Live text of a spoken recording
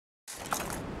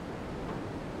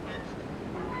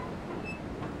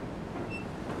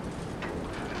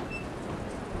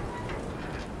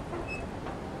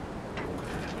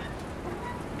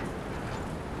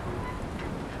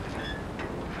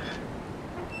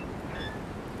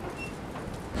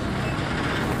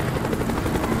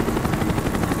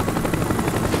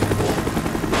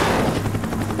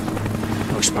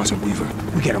Listen,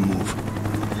 Weaver, we gotta move.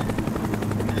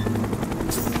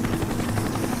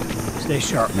 Stay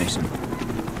sharp, Mason.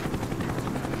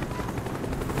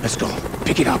 Let's go.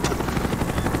 Pick it up.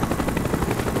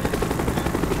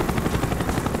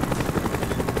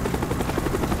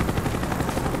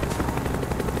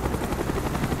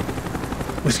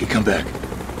 Whiskey, come back.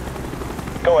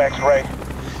 Go, X-Ray.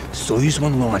 Soyuz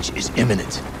 1 launch is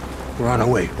imminent. We're on our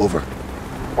way. Over.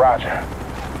 Roger.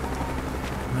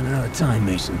 Running out of time,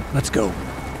 Mason. Let's go.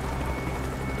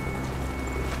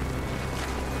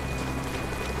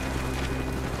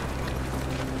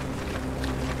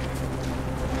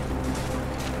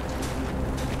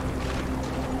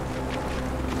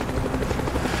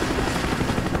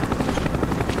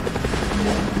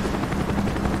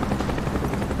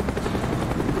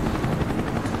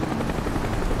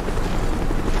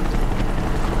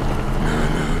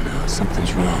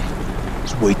 Something's wrong.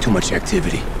 There's way too much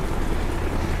activity.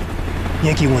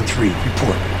 Yankee 1-3,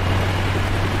 report.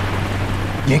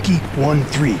 Yankee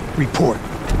 1-3, report.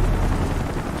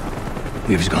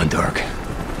 Weaver's gone dark.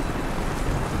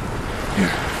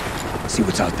 Here, see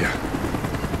what's out there.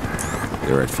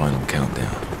 They're at final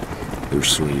countdown.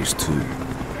 There's Soyuz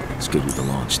 2, scheduled to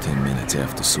launch 10 minutes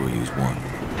after Soyuz 1.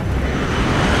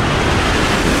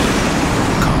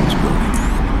 Comms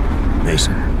building.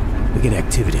 Mason, we get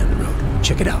activity on the road.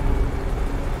 Check it out.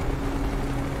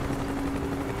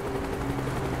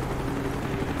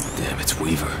 Damn, it's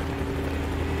Weaver.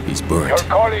 He's burnt. Your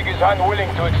colleague is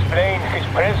unwilling to explain his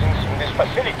presence in this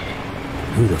facility.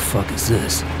 Who the fuck is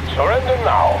this? Surrender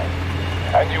now,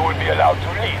 and you will be allowed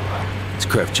to leave. It's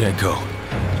Kravchenko.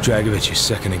 Dragovich is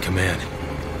second in command.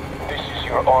 This is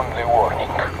your only warning.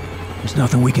 There's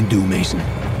nothing we can do, Mason.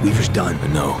 Weaver's done. I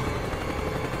know.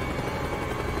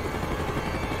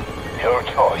 Your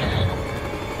choice.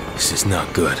 This is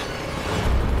not good.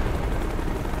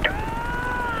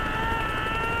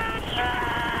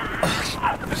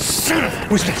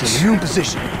 Whiskey, you're in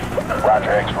position.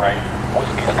 Roger, X-Ray.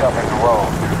 Whiskey's covering the road.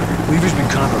 Weaver's been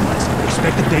compromised.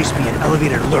 Expect the base to be an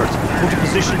elevated alert. Hold your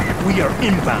position. We are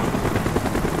inbound.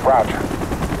 Roger.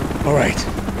 All right.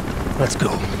 Let's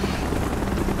go.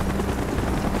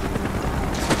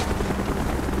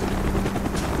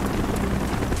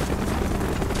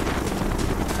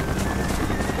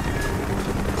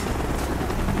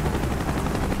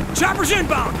 Chopper's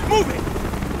inbound! Move it!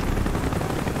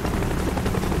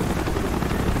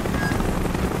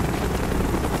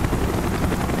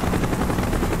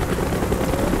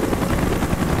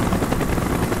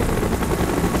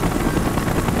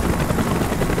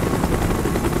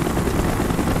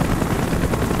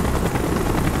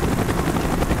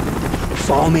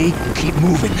 Follow me and keep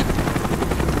moving.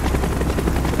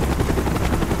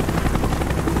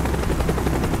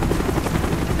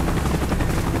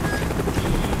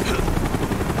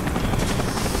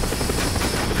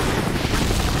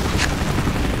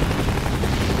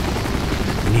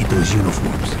 Those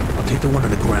uniforms. I'll take the one on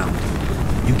the ground.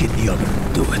 You get the other.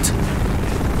 Do it.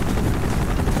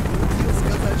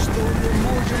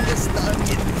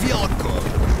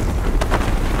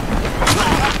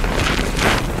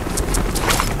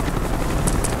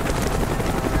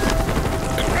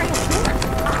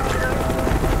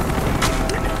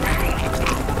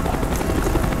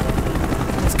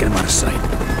 Let's get him out of sight.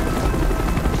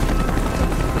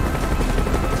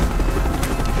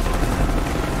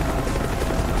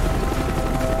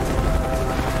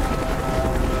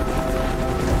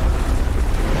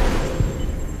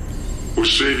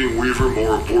 Was saving Weaver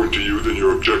more important to you than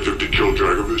your objective to kill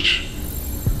Dragovich?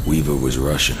 Weaver was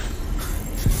Russian.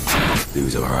 He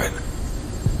was alright.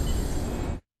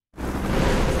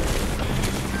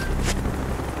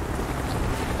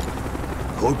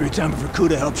 Hope your time for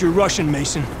Kuda helps your Russian,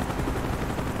 Mason.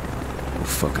 We're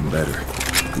fucking better.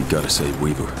 We gotta save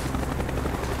Weaver.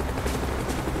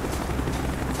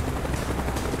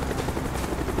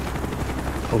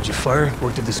 Hold your fire,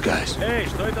 work the disguise. Эй,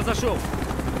 что это за шум?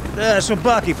 Да,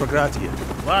 собаки по гратье.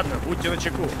 Ладно, будьте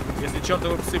начеку. Если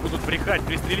чертовы псы будут брехать,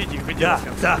 пристрелите их и дело с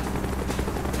конца. Да.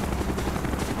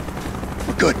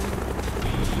 We're good.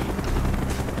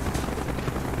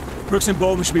 Brooks and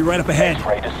Bowman should be right up ahead.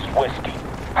 X-Ray, this is Whiskey.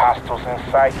 Hostiles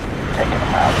in sight. Taking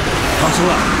them out. Hustle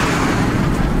up.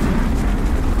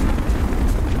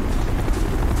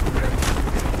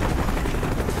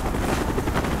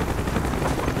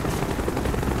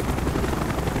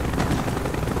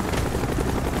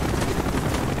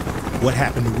 What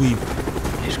happened to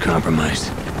Weaver? He's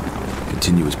compromised.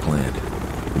 Continue as planned.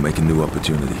 We'll make a new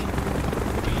opportunity.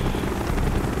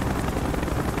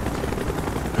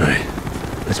 All right,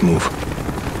 let's move.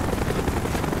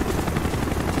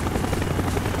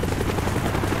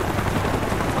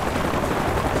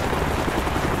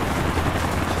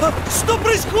 Что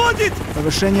происходит?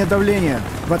 Повышение давления.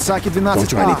 В отсаке Don't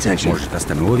draw any 12А. attention. Может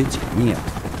остановить? Нет.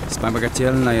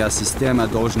 Вспомогательная система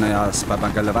должна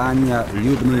вспомогательная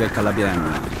любые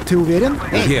колебания. Ты уверен?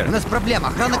 Эй, Here. у нас проблема.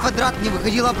 Охрана квадрат не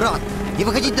выходила обратно. Не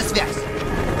выходить на связь.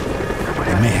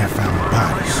 They may have found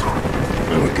bodies.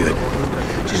 We're good.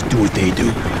 Just do what they do.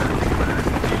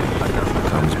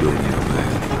 Comms building up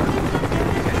ahead.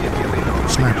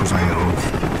 Snipers on the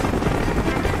roof.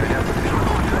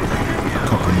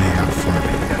 Couple men out front.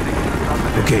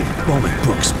 Okay, Bowman,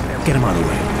 Brooks, get him out of the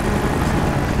way.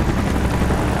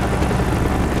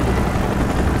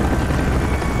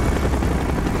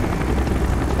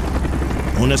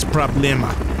 У нас проблема.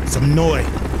 Со мной.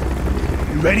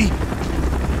 You ready?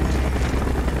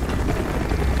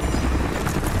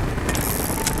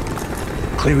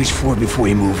 Clear each floor before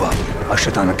you move up. I'll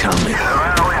shut down the common.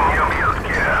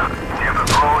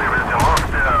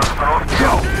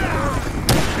 Go!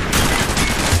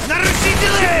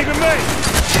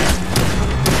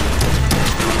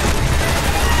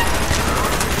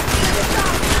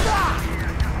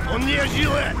 Он не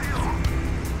жилет!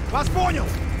 Вас понял!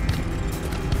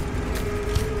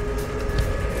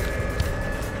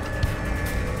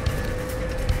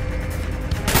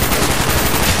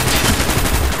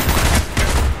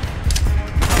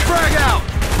 Frag out!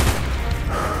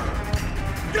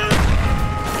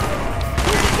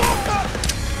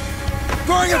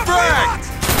 Throwing a frag!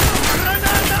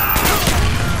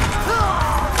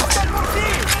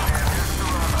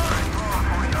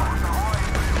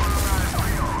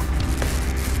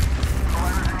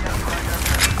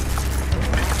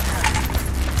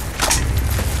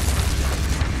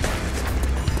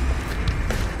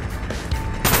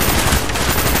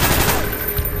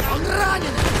 Он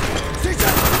ранен!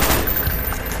 Сейчас!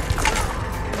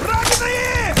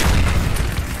 Раненые!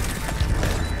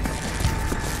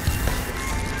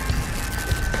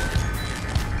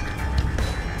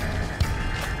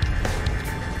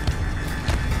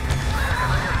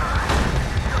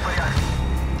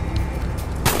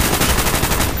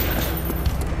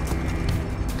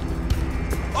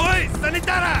 Ой,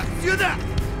 санитара! Сюда!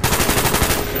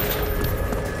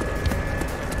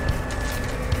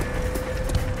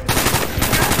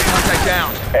 Contact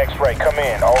down. X-ray, come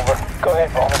in. Over. Go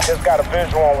ahead, Bowman. Just got a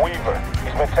visual on Weaver.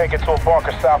 He's been taken to a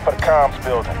bunker south of the comms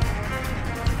building.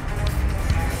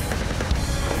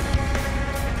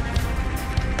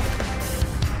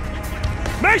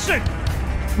 Mason!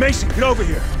 Mason, get over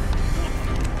here.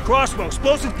 Crossbow,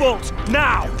 explosive bolts,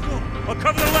 now! I'll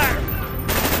cover the ladder.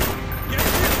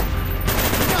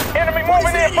 Enemy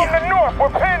moving in from the north. We're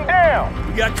pinned down.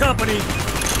 We got company.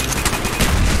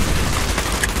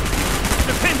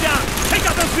 They're pinned down. Take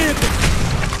out those vehicles.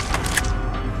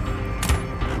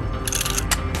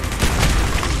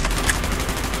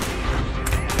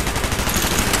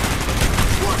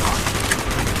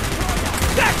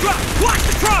 That truck! Watch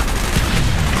the truck!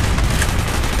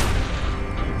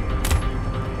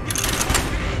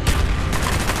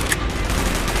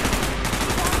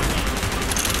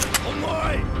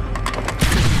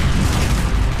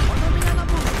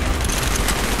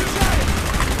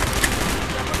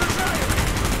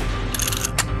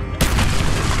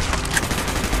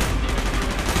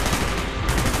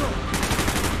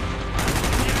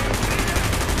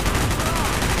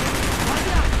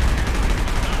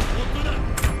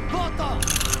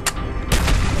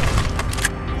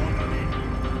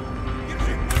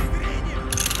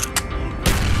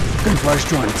 Gunfire's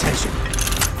drawing attention.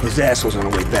 Those assholes on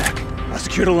the way back. I'll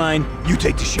secure the line, you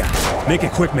take the shot. Make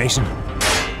it quick, Mason.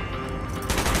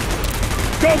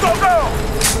 Go, go, go!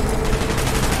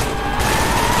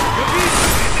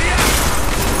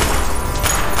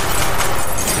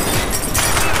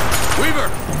 Weaver!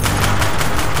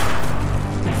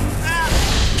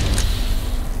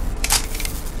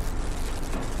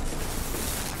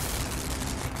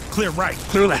 Clear right.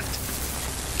 Clear left.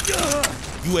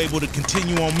 You able to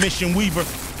continue on mission, Weaver?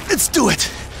 Let's do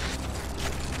it!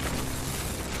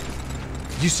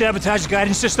 You sabotage the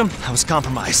guidance system? I was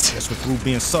compromised. Guess we're through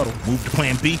being subtle. Move to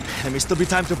plan B. There may still be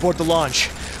time to abort the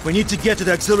launch. We need to get to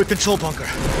the auxiliary control bunker.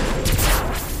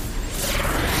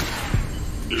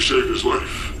 You saved his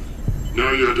life.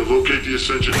 Now you had to locate the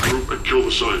Ascension group and kill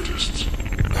the scientists.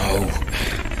 No.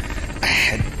 I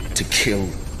had to kill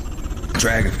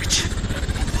Dragovich.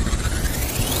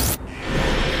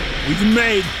 We've been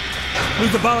made.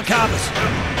 Move the balaclavas.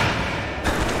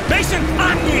 Mason,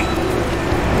 on me!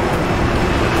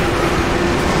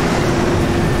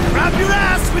 Grab your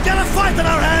ass! We got a fight on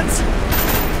our hands!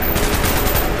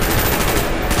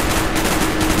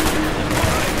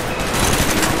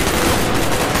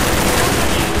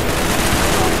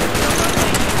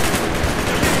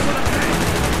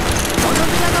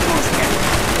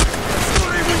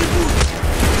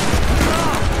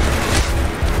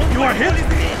 Got hit?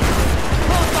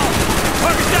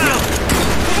 Target down!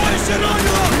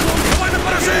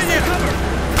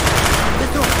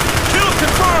 Kill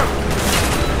confirmed!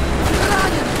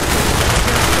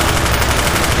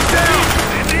 Down!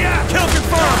 Kill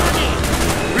confirmed!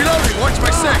 Reloading, watch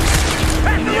my six!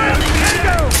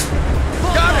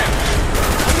 Got him!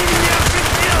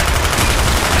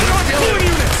 Cooling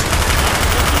units!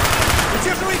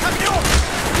 Удерживай огнем!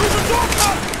 Нужен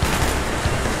доктор!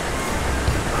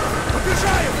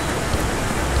 Побежаю!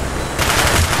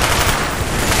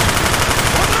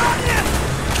 Он ранен!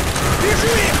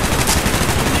 Вижу их!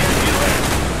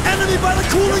 Enemy by the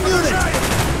cooling unit!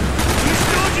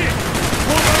 Уничтожи!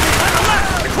 On the left!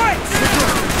 The crates!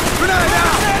 Grenade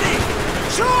out!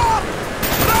 Shot!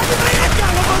 One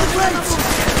of the crates!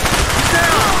 He's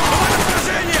down!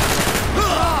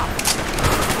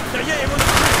 Да я его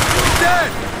накрыл!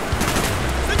 Dead!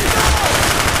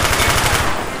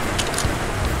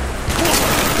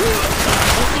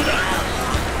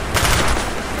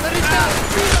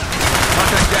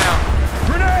 Contact down!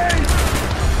 Grenade!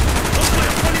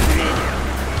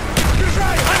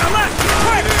 On the left!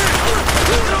 Quick!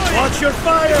 Watch your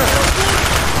fire!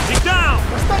 He's down!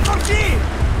 Поставь орки!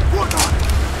 Вот он!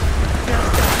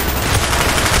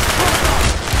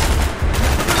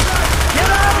 Get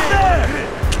out of there!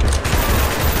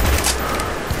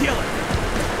 Делай!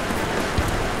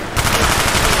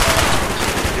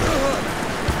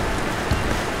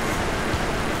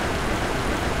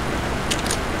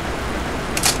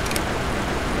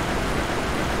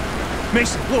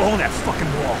 Mason, blow on that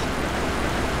fucking wall!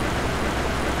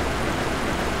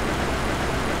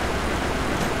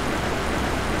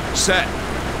 Set.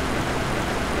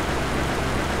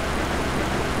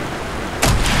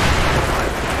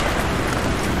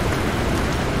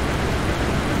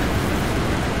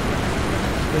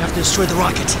 We have to destroy the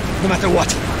rocket, no matter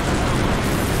what.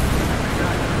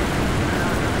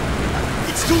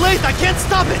 It's too late, I can't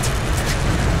stop it!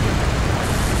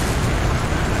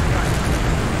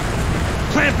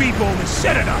 Plan B, Bowman,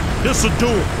 set it up! This'll do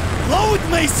it! Blow it,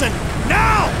 Mason!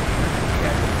 Now!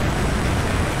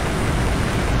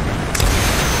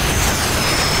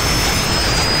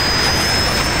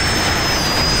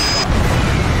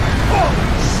 Oh,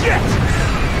 shit!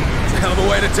 It's a hell of a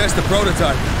way to test the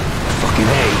prototype. Fucking A.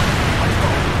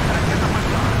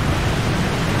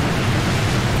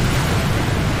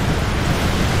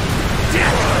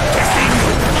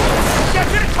 Get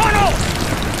to the tunnel!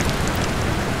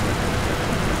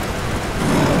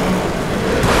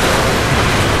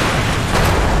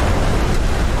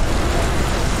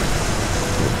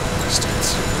 Bastards.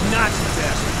 Nazi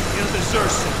bastard. He'll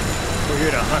deserve some. We're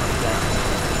here to hunt him down.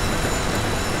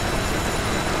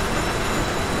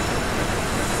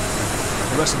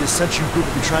 The rest of the Ascension group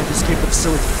will be trying to escape the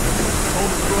facility.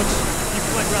 Holden Brooks, you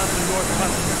flank around to the north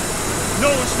tunnel. No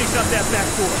one sneaks out that back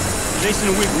door. Jason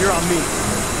and Wheaton, you're on me.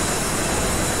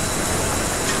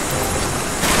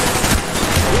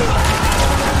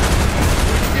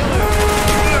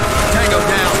 Tango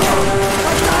down.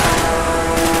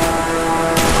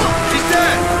 He's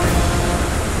dead!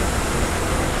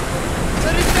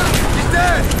 He's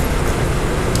dead!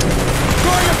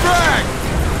 Throwing a frag!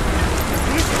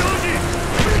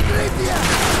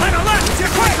 On the left!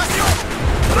 You're quick!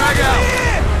 Frag out!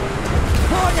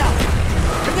 Понял!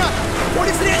 Понятно!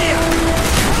 Поле зрения!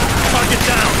 Target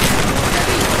down!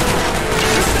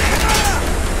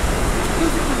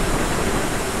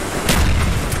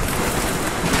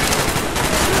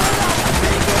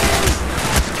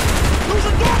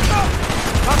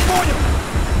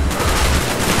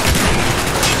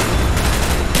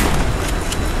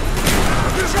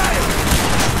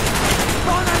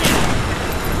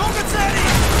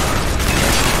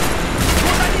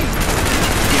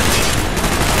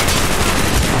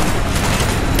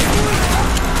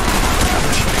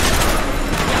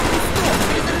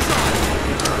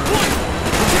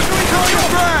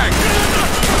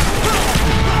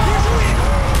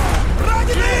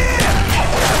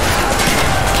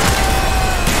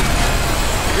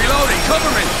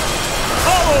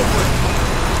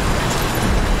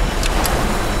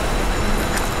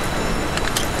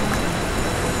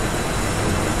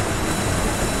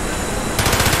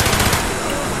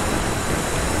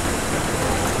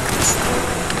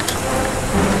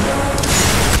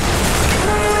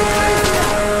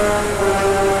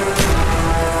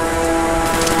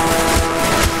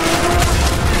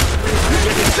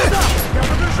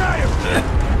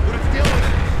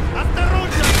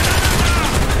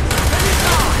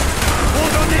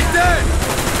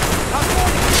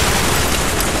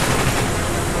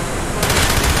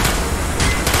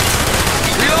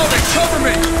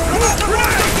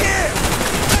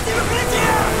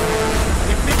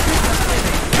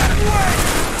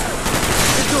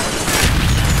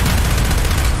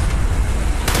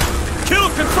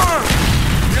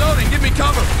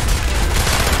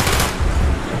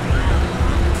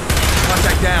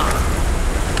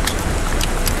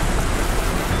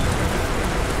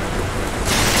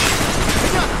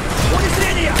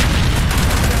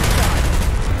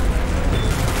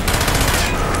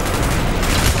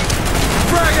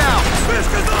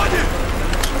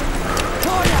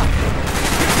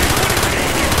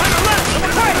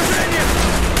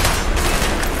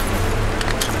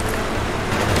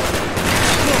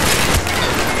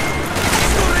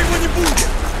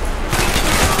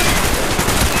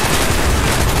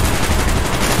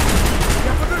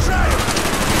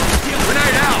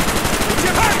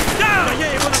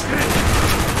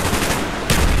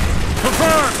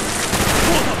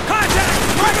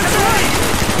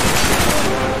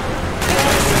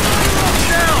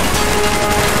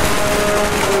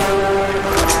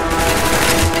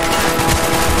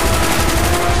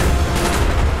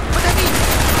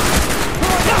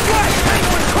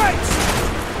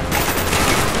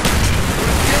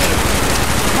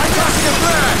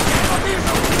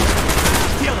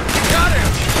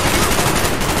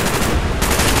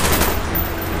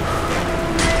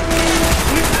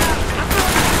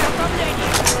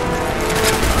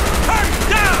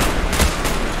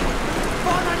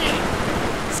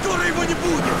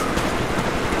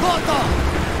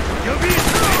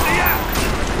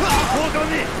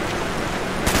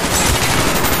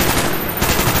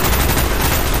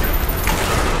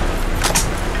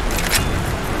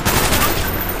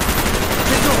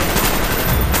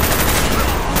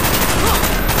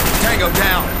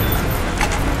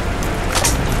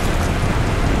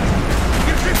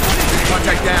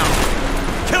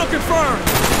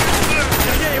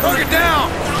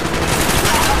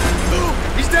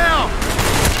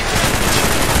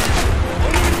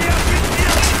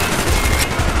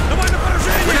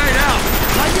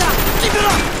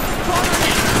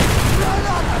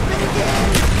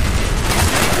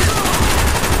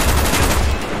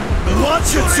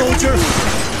 Watch it, soldier!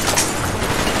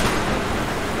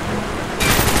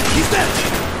 He's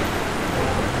dead!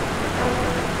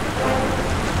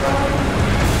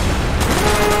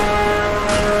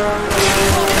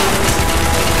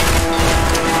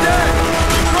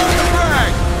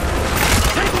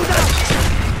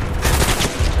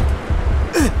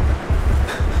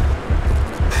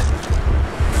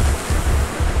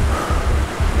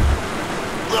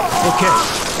 Okay,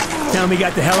 time we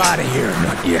got the hell out of here.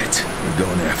 Not yet. We're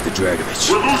going after Dragovich.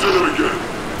 We're losing him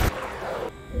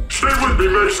again. Stay with me,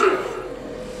 Mason.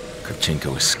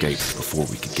 Kravchenko escaped before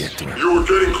we could get to him. You were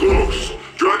getting close.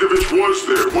 Dragovich was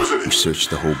there, wasn't We he? searched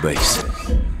the whole base.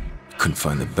 Couldn't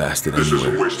find the bastard This is a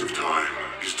anywhere. waste of time.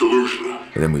 He's delusional.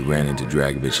 And then we ran into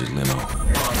Dragovich's limo.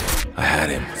 I had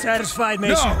him. Satisfied,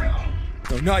 Mason?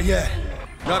 No, not yet.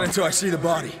 Not until I see the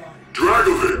body.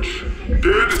 Dragovich,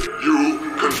 did you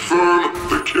confirm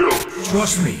the kill?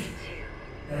 Trust me.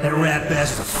 That rat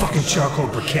ass is a fucking charcoal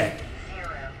briquette.